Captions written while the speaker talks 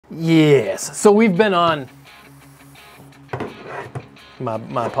Yes, so we've been on,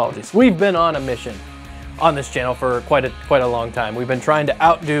 my apologies. We've been on a mission on this channel for quite a long time. We've been trying to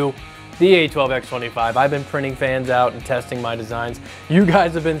outdo the A12x25. I've been printing fans out and testing my designs. You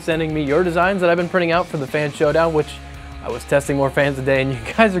guys have been sending me your designs that I've been printing out for the Fan Showdown, which I was testing more fans a day, and you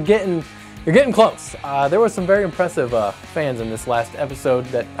guys are getting close. There were some very impressive fans in this last episode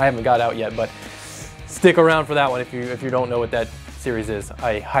that I haven't got out yet, but stick around for that one if you don't know what that series is.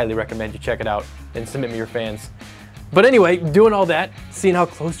 I highly recommend you check it out and submit me your fans. But anyway, doing all that, seeing how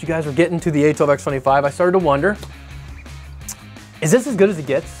close you guys are getting to the A12x25, I started to wonder, is this as good as it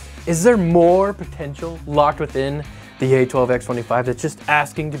gets? Is there more potential locked within the A12x25 that's just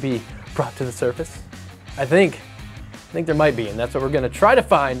asking to be brought to the surface? I think there might be, and that's what we're gonna try to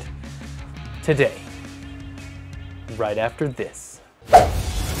find today, right after this.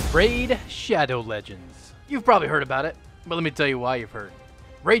 Raid Shadow Legends. You've probably heard about it, but let me tell you why you've heard.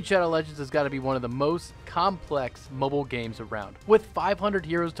 Raid Shadow Legends has got to be one of the most complex mobile games around, with 500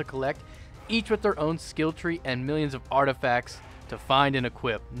 heroes to collect, each with their own skill tree and millions of artifacts to find and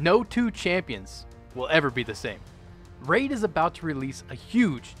equip. No two champions will ever be the same. Raid is about to release a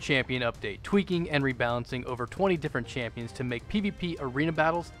huge champion update, tweaking and rebalancing over 20 different champions to make PvP arena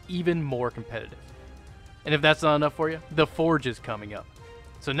battles even more competitive. And if that's not enough for you, the Forge is coming up.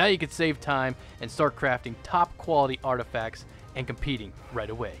 So now you can save time and start crafting top quality artifacts and competing right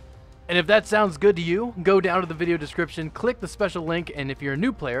away. And if that sounds good to you, go down to the video description, click the special link, and if you're a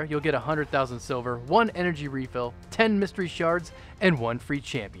new player, you'll get 100,000 silver, 1 energy refill, 10 mystery shards, and 1 free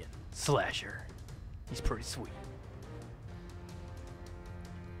champion, Slasher. He's pretty sweet.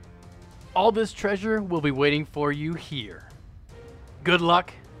 All this treasure will be waiting for you here. Good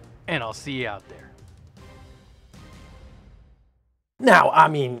luck, and I'll see you out there. Now, I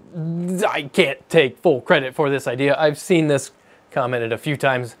mean, I can't take full credit for this idea. I've seen this commented a few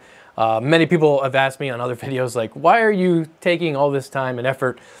times. Many people have asked me on other videos, like, why are you taking all this time and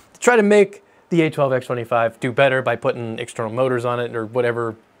effort to try to make the A12x25 do better by putting external motors on it or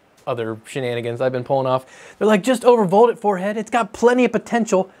whatever other shenanigans I've been pulling off? They're like, just overvolt it, forehead. It's got plenty of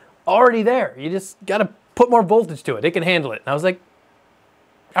potential already there. You just got to put more voltage to it. It can handle it. And I was like,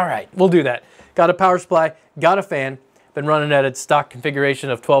 all right, we'll do that. Got a power supply, got a fan. Been running at its stock configuration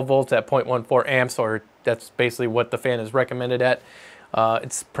of 12 volts at 0.14 amps, or that's basically what the fan is recommended at.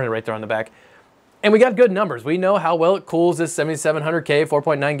 It's printed right there on the back. And we got good numbers. We know how well it cools this 7700K,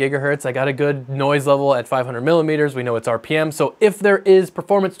 4.9 gigahertz. I got a good noise level at 500 millimeters. We know it's RPM. So if there is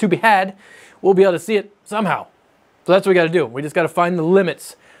performance to be had, we'll be able to see it somehow. So that's what we got to do. We just got to find the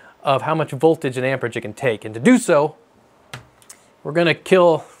limits of how much voltage and amperage it can take. And to do so, we're going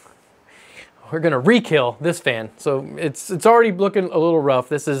to re-kill this fan. So it's already looking a little rough.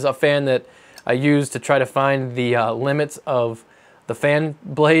 This is a fan that I used to try to find the limits of the fan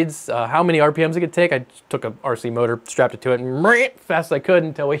blades, how many RPMs it could take. I took a RC motor, strapped it to it, and fast as I could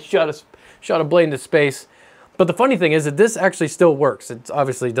until we shot a blade into space. But the funny thing is that this actually still works. It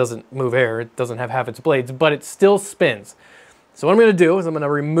obviously doesn't move air. It doesn't have half its blades, but it still spins. So what I'm going to do is I'm going to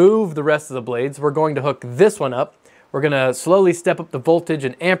remove the rest of the blades. We're going to hook this one up. We're going to slowly step up the voltage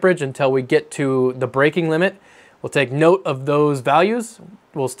and amperage until we get to the breaking limit. We'll take note of those values.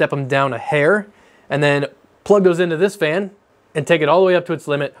 We'll step them down a hair and then plug those into this fan and take it all the way up to its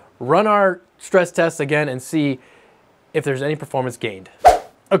limit, run our stress tests again and see if there's any performance gained.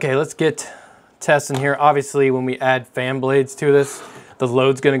 Okay, let's get testing here. Obviously, when we add fan blades to this, the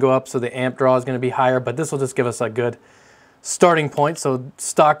load's going to go up, so the amp draw is going to be higher, but this will just give us a good starting point. So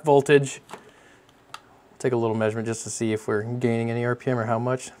stock voltage. Take a little measurement just to see if we're gaining any RPM or how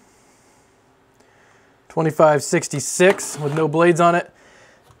much. 2566 with no blades on it.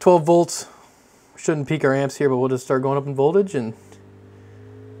 12 volts. Shouldn't peak our amps here, but we'll just start going up in voltage and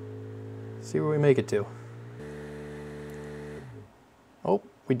see where we make it to. Oh,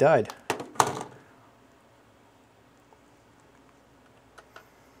 we died.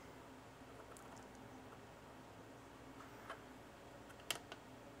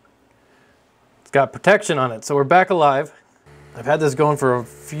 Got protection on it, so we're back alive. I've had this going for a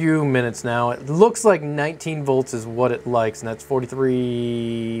few minutes now. It looks like 19 volts is what it likes, and that's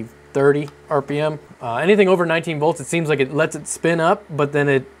 4330 RPM. Anything over 19 volts, it seems like it lets it spin up, but then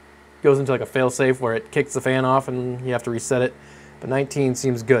it goes into like a fail-safe where it kicks the fan off and you have to reset it. But 19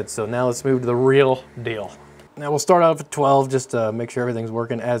 seems good, so now let's move to the real deal. Now we'll start out at 12 just to make sure everything's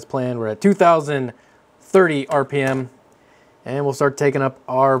working as planned. We're at 2030 RPM. And we'll start taking up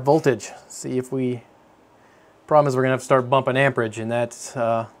our voltage. See if we... Problem is we're gonna have to start bumping amperage, and that's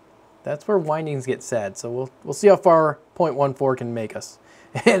where windings get sad. So we'll see how far 0.14 can make us.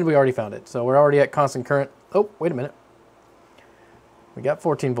 And we already found it. So we're already at constant current. Oh, wait a minute. We got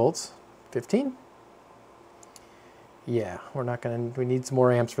 14 volts. 15? Yeah, we're not gonna, we need some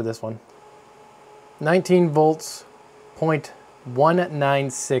more amps for this one. 19 volts,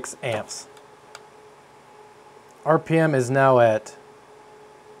 0.196 amps. RPM is now at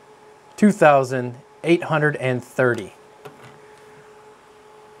 2,830.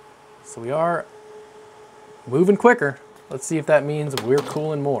 So we are moving quicker. Let's see if that means we're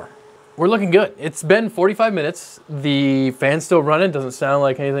cooling more. We're looking good. It's been 45 minutes. The fan's still running. Doesn't sound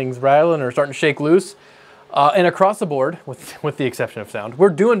like anything's rattling or starting to shake loose. And across the board, with the exception of sound, we're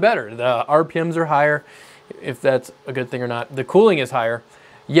doing better. The RPMs are higher, if that's a good thing or not. The cooling is higher.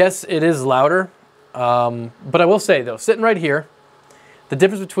 Yes, it is louder. But I will say though, sitting right here, the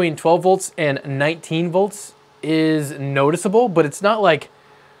difference between 12 volts and 19 volts is noticeable, but it's not like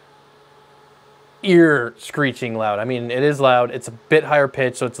ear screeching loud. I mean, it is loud. It's a bit higher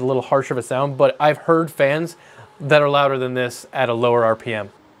pitch, so it's a little harsher of a sound, but I've heard fans that are louder than this at a lower RPM.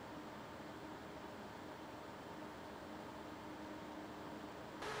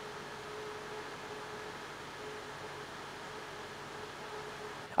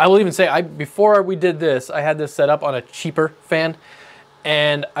 I will even say, before we did this, I had this set up on a cheaper fan,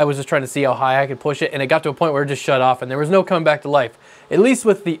 and I was just trying to see how high I could push it, and it got to a point where it just shut off, and there was no coming back to life. At least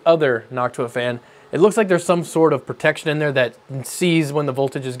with the other Noctua fan, it looks like there's some sort of protection in there that sees when the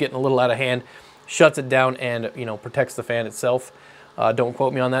voltage is getting a little out of hand, shuts it down, and protects the fan itself. Don't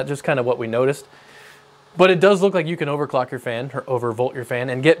quote me on that, just kind of what we noticed. But it does look like you can overclock your fan or overvolt your fan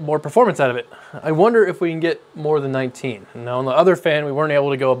and get more performance out of it. I wonder if we can get more than 19. Now on the other fan, we weren't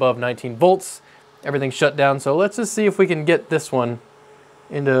able to go above 19 volts. Everything shut down. So let's just see if we can get this one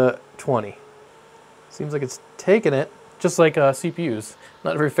into 20. Seems like it's taking it, just like CPUs.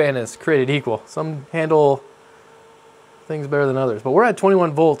 Not every fan is created equal. Some handle things better than others. But we're at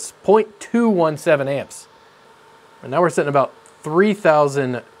 21 volts, 0.217 amps. And now we're sitting about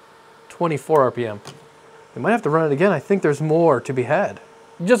 3,024 RPM. We might have to run it again. I think there's more to be had,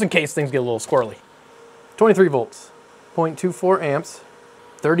 just in case things get a little squirrely. 23 volts, 0.24 amps,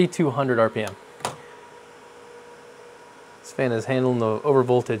 3,200 RPM. This fan is handling the over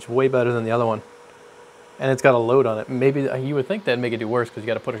voltage way better than the other one. And it's got a load on it. Maybe you would think that'd make it do worse because you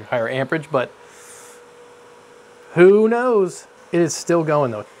got to put a higher amperage, but who knows? It is still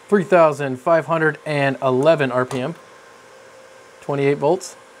going though. 3,511 RPM, 28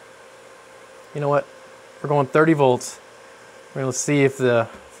 volts. You know what? We're going 30 volts. We're going to see if the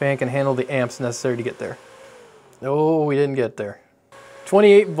fan can handle the amps necessary to get there. No, we didn't get there.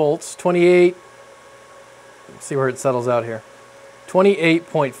 28 volts, 28, let's see where it settles out here.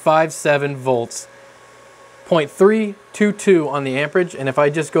 28.57 volts, 0.322 on the amperage, and if I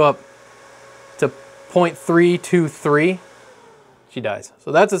just go up to 0.323, she dies.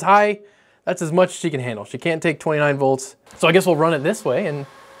 So that's as high, that's as much as she can handle. She can't take 29 volts. So I guess we'll run it this way and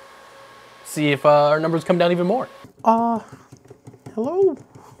see if our numbers come down even more. Hello?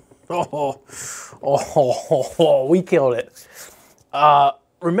 Oh, we killed it.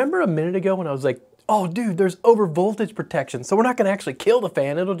 Remember a minute ago when I was like, oh dude, there's over voltage protection, so we're not gonna actually kill the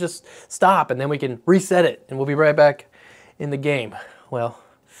fan, it'll just stop and then we can reset it and we'll be right back in the game. Well,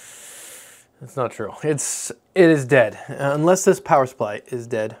 it's not true. It is dead. Unless this power supply is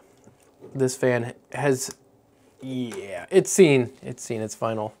dead, this fan has, yeah, it's seen its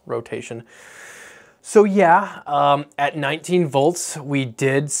final rotation. So yeah, at 19 volts, we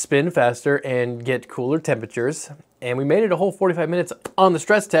did spin faster and get cooler temperatures, and we made it a whole 45 minutes on the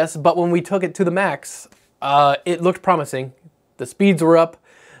stress test, but when we took it to the max, it looked promising. The speeds were up,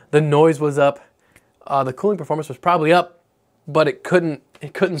 the noise was up, the cooling performance was probably up, but it couldn't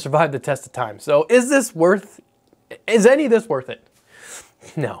survive the test of time. So is any of this worth it?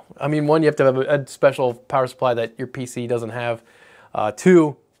 No. I mean, one, you have to have a special power supply that your PC doesn't have.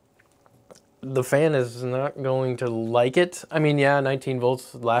 Two, the fan is not going to like it. I mean, yeah, 19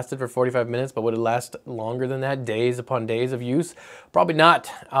 volts lasted for 45 minutes, but would it last longer than that, days upon days of use? Probably not.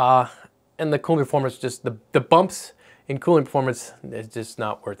 And the cooling performance, just the bumps in cooling performance is just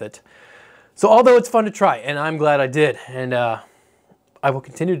not worth it. So although it's fun to try, and I'm glad I did, and I will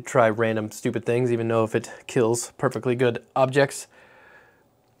continue to try random stupid things, even though if it kills perfectly good objects.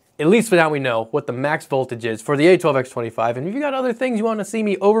 At least for now we know what the max voltage is for the A12x25. And if you got other things you want to see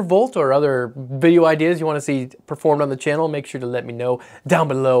me overvolt or other video ideas you want to see performed on the channel, make sure to let me know down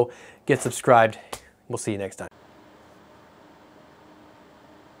below. Get subscribed. We'll see you next time.